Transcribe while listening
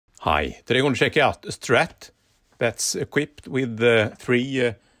Hi, today I'm going to check out a Strat that's equipped with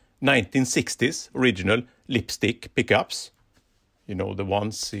three 1960s original lipstick pickups. You know, the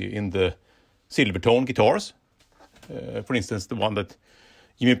ones in the silver tone guitars. For instance, the one that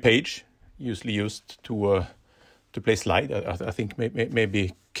Jimmy Page usually used to play slide. I think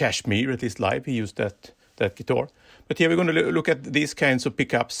maybe Kashmir, at least live, he used that guitar. But here we're going to look at these kinds of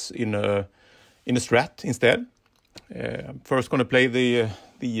pickups in a Strat instead. I'm first going to play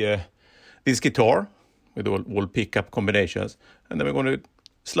this guitar with all pickup combinations, and then we're going to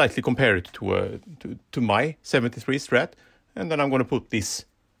slightly compare it to my 73 Strat, and then I'm going to put this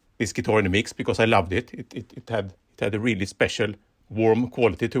guitar in the mix because I loved it. It had a really special warm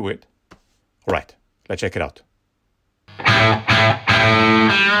quality to it. All right, let's check it out.